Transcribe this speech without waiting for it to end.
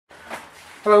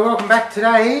Hello, welcome back.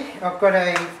 Today I've got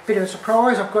a bit of a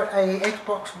surprise. I've got a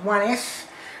Xbox One S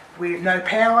with no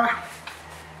power.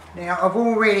 Now I've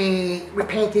already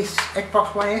repaired this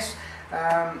Xbox One S.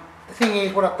 The thing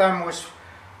is, what I've done was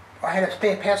I had a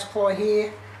spare power supply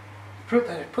here, put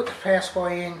the power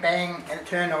supply in, bang, and it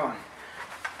turned on.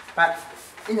 But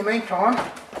in the meantime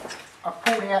I've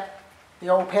pulled out the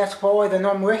old power supply, the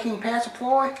non-working power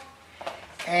supply,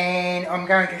 and I'm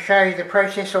going to show you the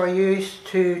process I use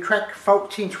to track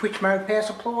faults in switch mode power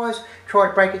supplies, try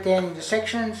to break it down into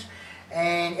sections,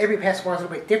 and every power supply is a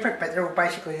little bit different, but they're all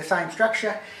basically the same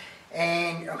structure,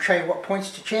 and I'll show you what points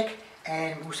to check,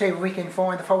 and we'll see if we can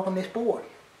find the fault on this board.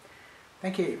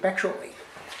 Thank you, back shortly.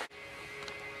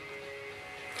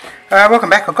 Welcome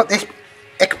back. I've got this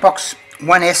Xbox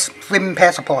One S slim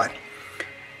power supply.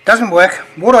 Doesn't work.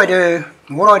 What do I do?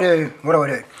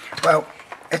 Well,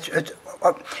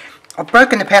 I've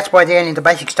broken the power supply down into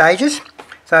basic stages,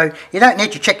 so you don't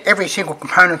need to check every single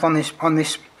component on this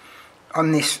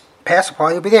power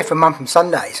supply. You'll be there for months and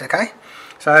Sundays, okay?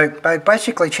 So by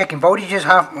basically checking voltages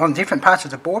on different parts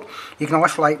of the board, you can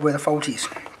isolate where the fault is.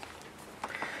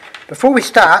 Before we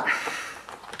start,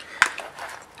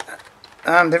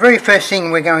 the very first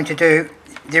thing we're going to do,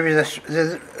 there is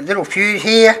a little fuse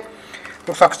here.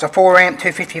 Looks like it's a 4 amp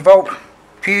 250 volt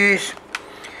fuse.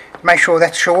 Make sure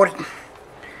that's shorted,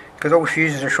 because all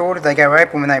fuses are shorted. They go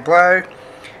open when they blow,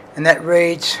 and that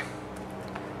reads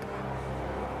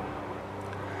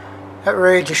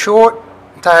a short,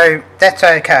 so that's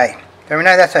okay. So we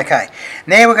know that's okay.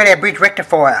 Now we've got our bridge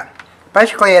rectifier.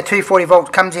 Basically our 240 volts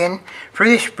comes in through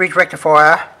this bridge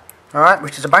rectifier, alright,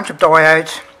 which is a bunch of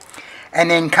diodes,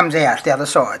 and then comes out the other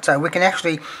side. So we can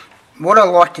actually, what I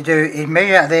like to do is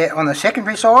measure there on the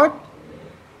secondary side,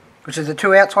 which is the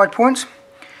two outside points,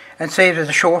 and see if there's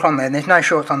a short on there, and there's no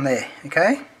shorts on there,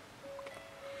 okay?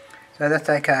 So that's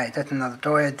okay. That's another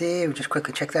diode there. We'll just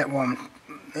quickly check that one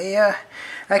there.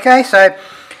 Okay, so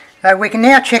we can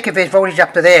now check if there's voltage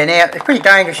up to there. Now, it's pretty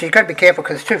dangerous. You've got to be careful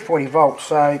because it's 240 volts,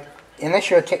 so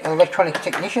unless you're an electronic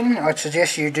technician, I'd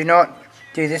suggest you do not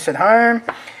do this at home.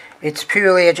 It's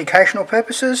purely educational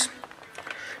purposes,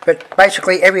 but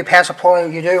basically every power supply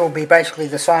you do will be basically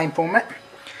the same format.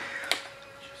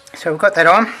 So we've got that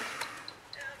on.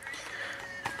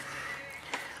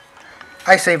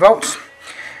 AC volts.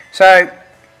 So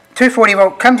 240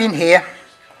 volt comes in here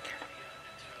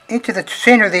into the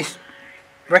centre of this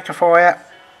rectifier,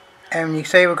 and you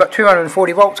see we've got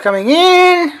 240 volts coming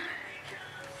in.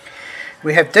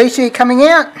 We have DC coming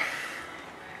out,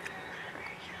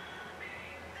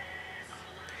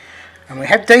 and we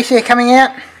have DC coming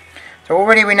out. So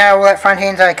already we know all that front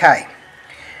end's okay.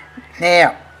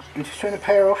 Now, I'll just turn the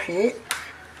power off here.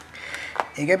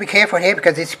 You got to be careful here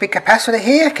because this big capacitor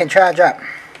here can charge up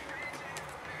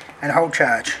and hold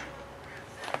charge.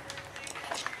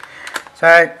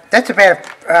 So that's about,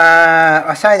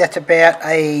 I say that's about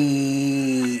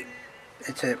it's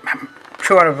a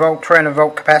 200 volt, 300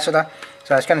 volt capacitor,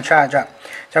 so it's going to charge up.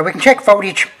 So we can check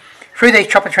voltage through these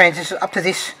chopper transistors up to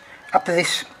this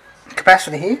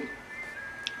capacitor here.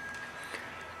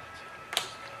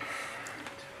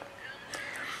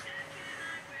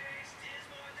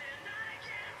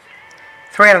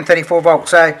 .334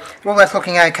 volts, so all that's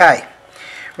looking okay.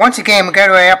 Once again, we go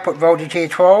to our output voltage here,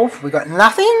 12. We've got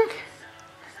nothing.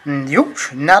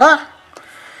 Yoosh, nada.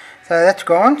 So that's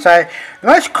gone. So the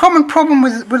most common problem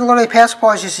with a lot of power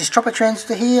supplies is this chopper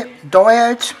transistor here,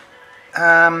 diodes,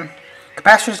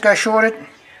 capacitors go shorted.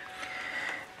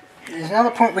 There's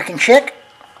another point we can check,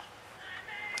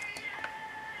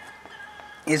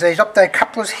 is these opto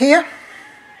couplers here.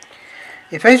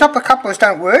 If these opto couplers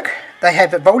don't work, they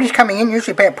have the voltage coming in,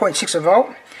 usually about 0.6 volt,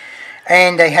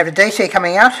 and they have the DC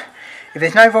coming out. If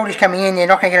there's no voltage coming in, you're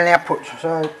not going to get an output.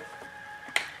 So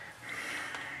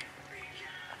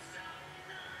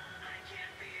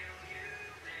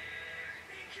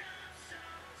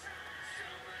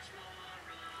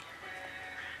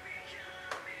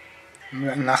we've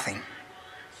got nothing.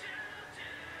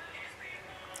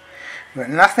 We've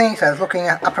got nothing, so it's looking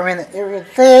up around the area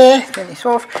there. Turn this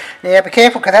off. Now be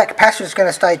careful because that capacitor is going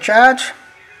to stay charged.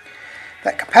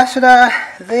 That capacitor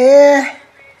there.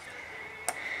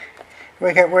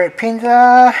 Work out where its pins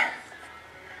are.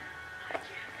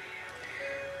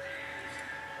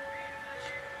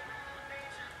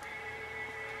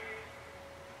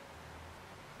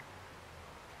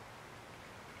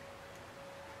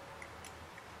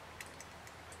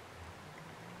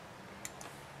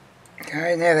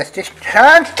 Okay, now that's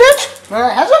discharged it. No,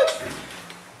 it hasn't.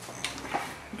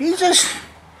 Jesus.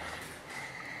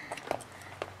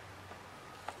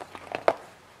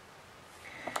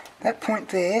 That point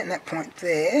there and that point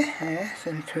there, yeah,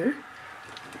 send 2.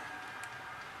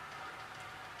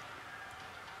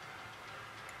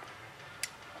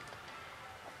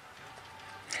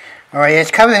 Alright, yeah,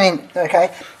 it's covered in,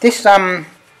 okay, this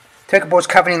circuit board's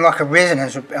covered in like a resin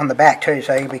on the back too,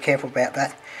 so you'll be careful about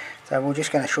that. So we're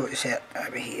just going to short this out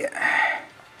over here.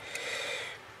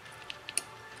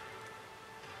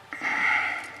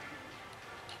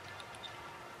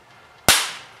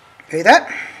 See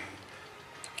that?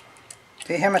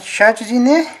 See how much charge is in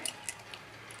there?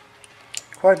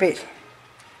 Quite a bit.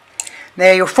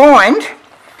 Now you'll find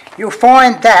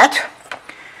that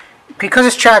because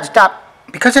it's charged up,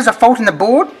 because there's a fault in the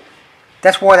board,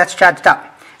 that's why that's charged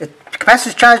up. The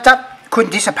capacitor's charged up,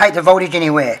 couldn't dissipate the voltage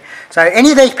anywhere. So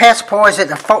any of these power supplies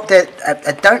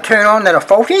that don't turn on, that are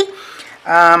faulty,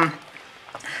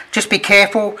 just be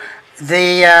careful.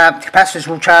 The capacitors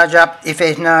will charge up if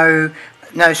there's no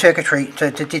circuitry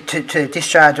to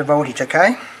discharge the voltage,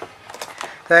 okay?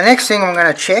 So the next thing I'm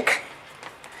going to check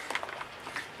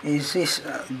is this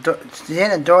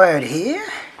Zener diode here.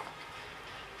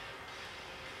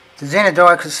 The Zener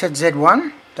diode, because it said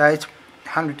Z1, so it's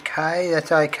 100k,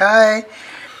 that's okay.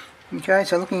 Okay,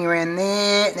 so looking around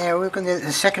there, now we're looking at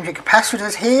the secondary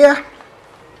capacitors here.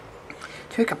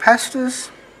 2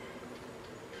 capacitors.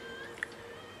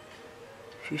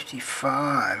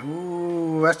 55.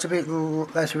 Ooh,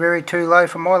 that's very too low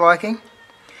for my liking.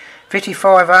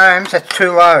 55 ohms, that's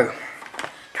too low.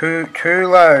 Too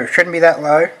low. Shouldn't be that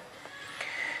low.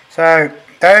 So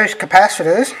those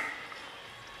capacitors,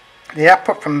 the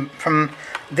output from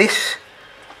this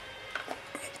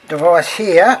device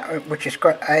here, which has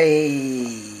got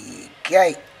a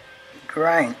gate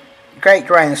drain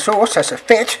source, that's a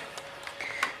FET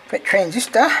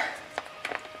transistor.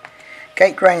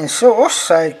 Gate drain source,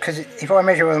 so because if I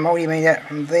measure with a multimeter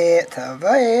from there to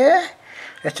there,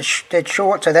 that's a dead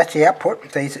short, so that's the output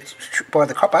by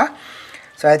the copper.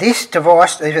 So this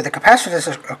device, either the capacitors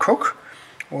are crook,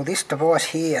 or this device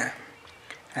here,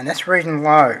 and that's reading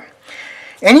low.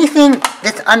 Anything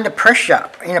that's under pressure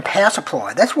in a power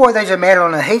supply, that's why these are mounted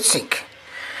on a heatsink.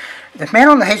 They're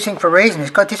mounted on the heatsink for a reason, it's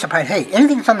got to dissipate heat.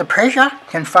 Anything that's under pressure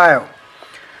can fail.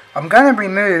 I'm going to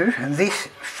remove this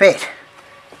FET,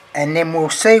 and then we'll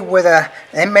see whether,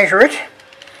 and measure it,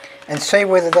 and see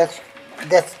whether that's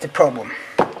the problem.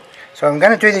 So I'm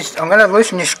going to do this, I'm going to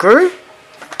loosen this screw,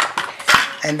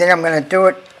 and then I'm going to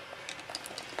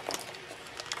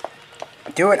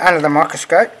do it under the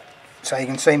microscope, so you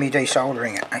can see me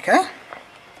desoldering it, okay?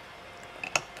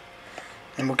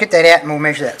 And we'll get that out and we'll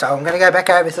measure that. So I'm going to go back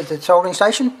over to the soldering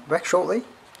station, back shortly.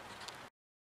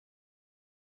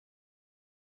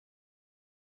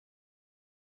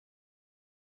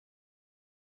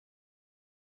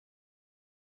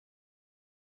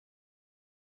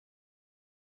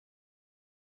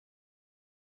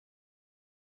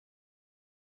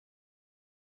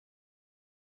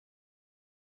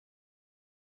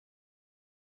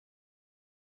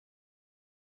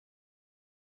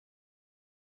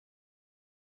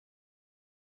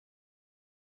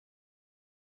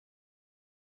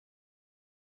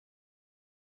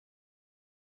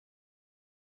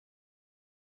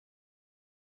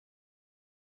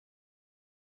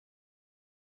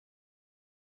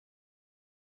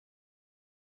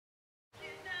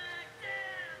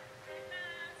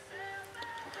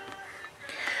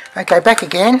 Okay, back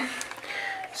again.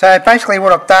 So basically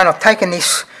what I've done, I've taken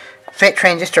this FET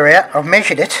transistor out, I've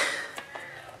measured it,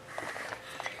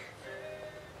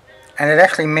 and it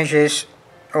actually measures,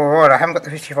 alright, I haven't got the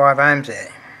 55 ohms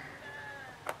there.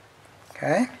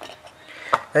 Okay,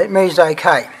 it measures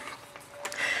okay.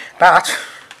 But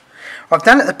I've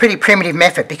done it the pretty primitive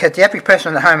method because the average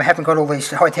person at home haven't got all these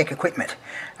high-tech equipment.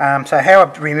 So how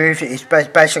I've removed it is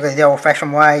basically the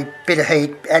old-fashioned way: bit of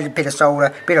heat, add a bit of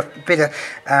solder, bit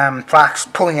of flux,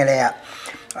 pulling it out.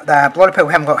 A lot of people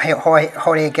haven't got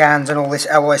hot air guns and all this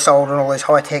alloy solder and all this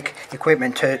high-tech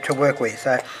equipment to work with.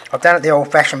 So I've done it the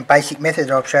old-fashioned basic method.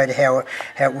 I've showed you how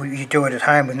you do it at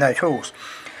home with no tools.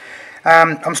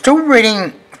 I'm still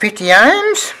reading 50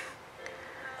 ohms.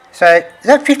 So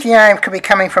that 50 ohms could be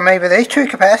coming from either these 2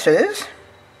 capacitors.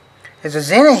 There's a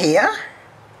Zener here,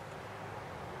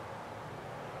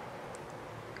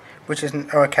 which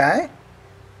isn't okay,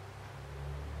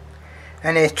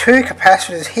 and there's 2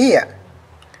 capacitors here.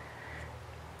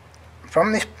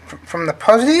 From the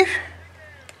positive,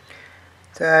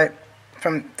 so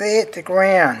from there to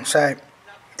ground. So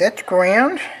that's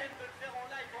ground.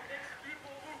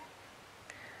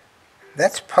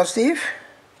 That's positive.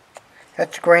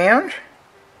 That's ground.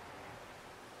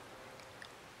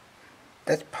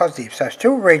 That's positive. So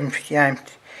still reading 50 ohms.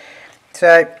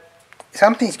 So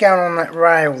something's going on that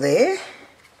rail there.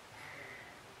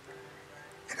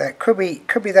 That could be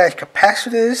those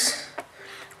capacitors,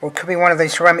 or it could be one of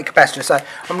these ceramic capacitors. So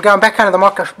I'm going back under the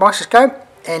microscope,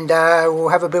 and we'll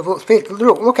have a bit of a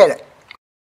look at it.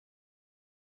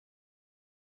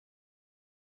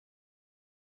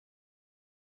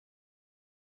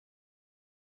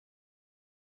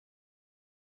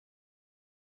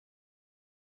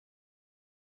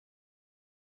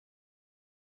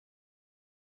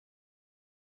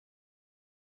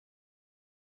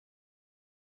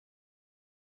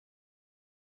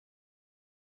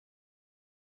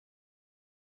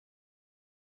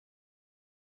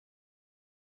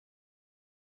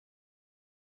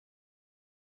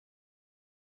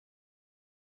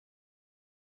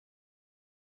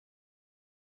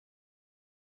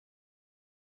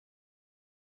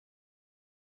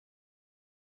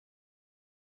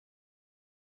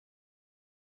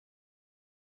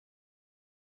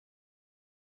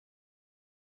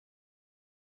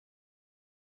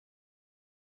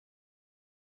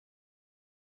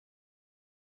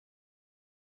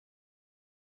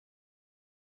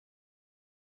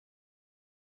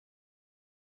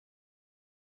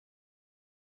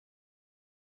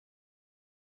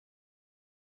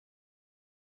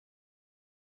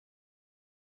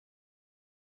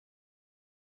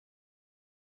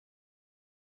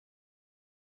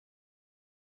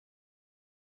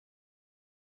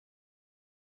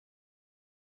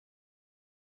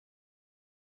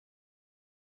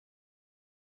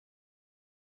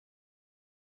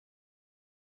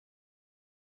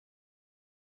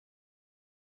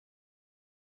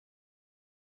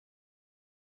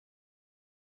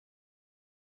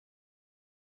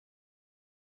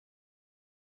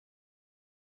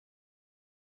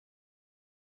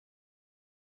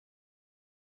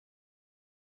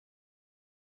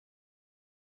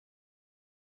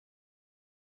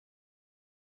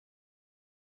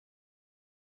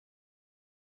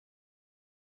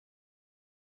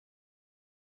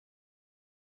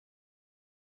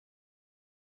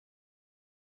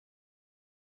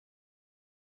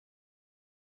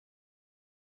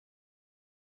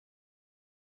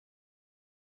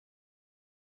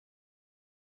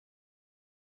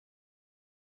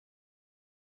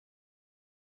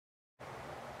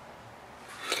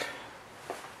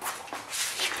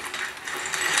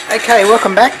 Okay,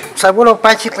 welcome back. So what I've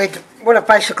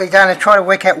basically done is try to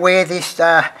work out where this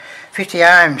 50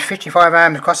 ohms, 55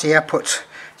 ohms across the outputs.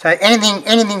 So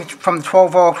anything from the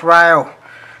 12 volt rail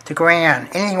to ground,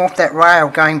 anything off that rail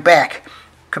going back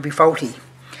could be faulty.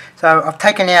 So I've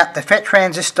taken out the FET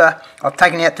transistor, I've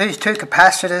taken out these two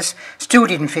capacitors, still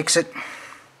didn't fix it.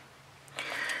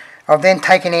 I've then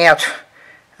taken out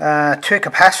two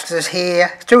capacitors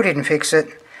here, still didn't fix it.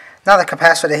 Another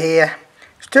capacitor here,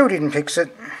 still didn't fix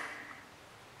it.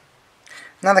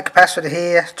 Another capacitor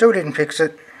here, still didn't fix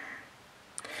it.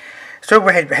 Still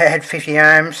had 50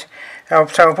 ohms.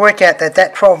 So I've worked out that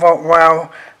that 12 volt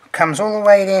rail comes all the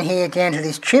way down here, down to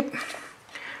this chip,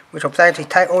 which I've actually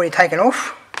already taken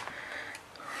off.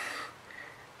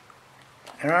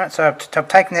 Alright, so I've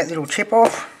taken that little chip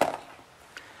off.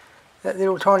 That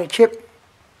little tiny chip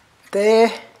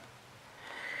there.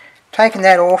 Taken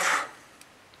that off.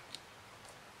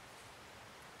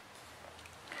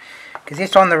 Because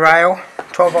it's on the rail,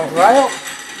 12 volt rail.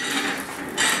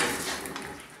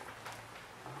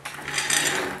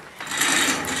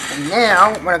 And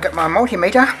now, when I get my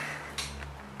multimeter,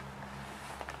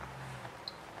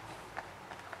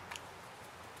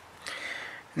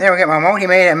 now I get my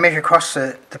multimeter and measure across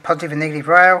the positive and negative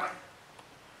rail.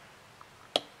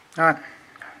 Alright,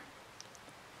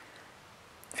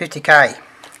 50k.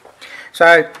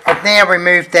 So I've now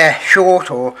removed the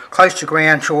short or close to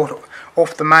ground short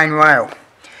off the main rail.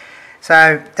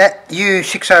 So that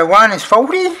U601 is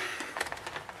faulty.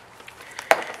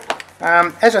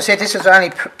 As I said, this is only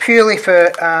purely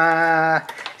for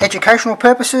educational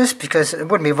purposes, because it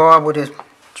wouldn't be viable to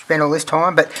spend all this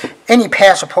time. But any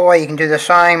power supply, you can do the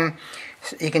same.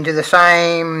 You can do the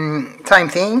same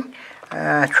thing.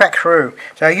 Track through.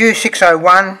 So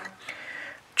U601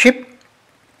 chip.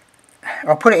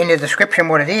 I'll put it in the description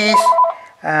what it is,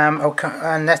 and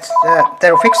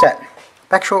that'll fix that.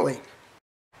 Back shortly.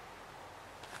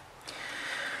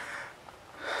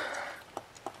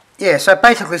 Yeah, so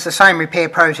basically it's the same repair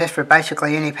process for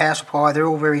basically any power supply. They're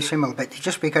all very similar, but you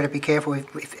just got to be careful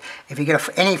if you get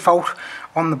any fault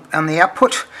on the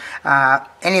output.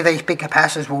 Any of these big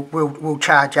capacitors will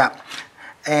charge up,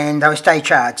 and they'll stay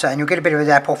charged. So and you'll get a bit of a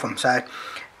zap off them. So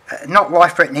not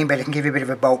life threatening, but it can give you a bit of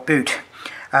a bolt boot.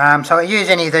 So I use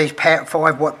any of these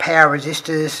 5-watt power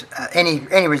resistors, any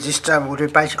resistor will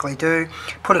basically do.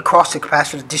 Put across the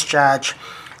capacitor,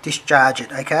 discharge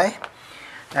it, okay?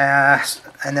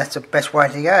 And that's the best way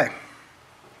to go.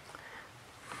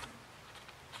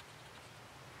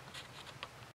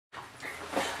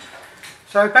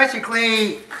 So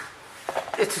basically,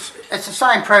 it's the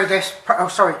same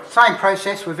same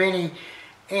process with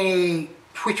any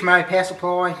switch mode power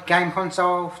supply, game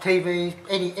console, TV,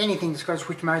 anything that's got a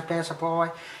switch mode power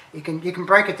supply. You can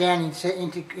break it down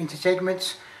into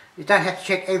segments. You don't have to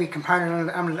check every component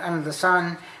under the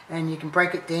sun, and you can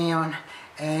break it down,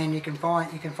 and you can find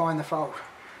the fault.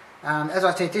 As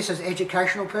I said, this is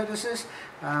educational purposes.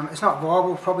 It's not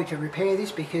viable probably to repair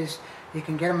this because you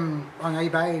can get them on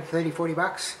eBay 30-40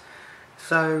 bucks.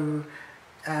 So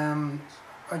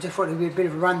I just thought it'd be a bit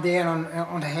of a rundown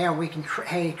onto how we can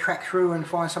crack through and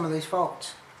find some of these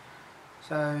faults.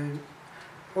 So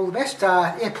all the best.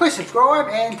 Yeah, please subscribe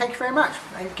and thank you very much,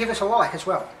 and give us a like as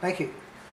well. Thank you.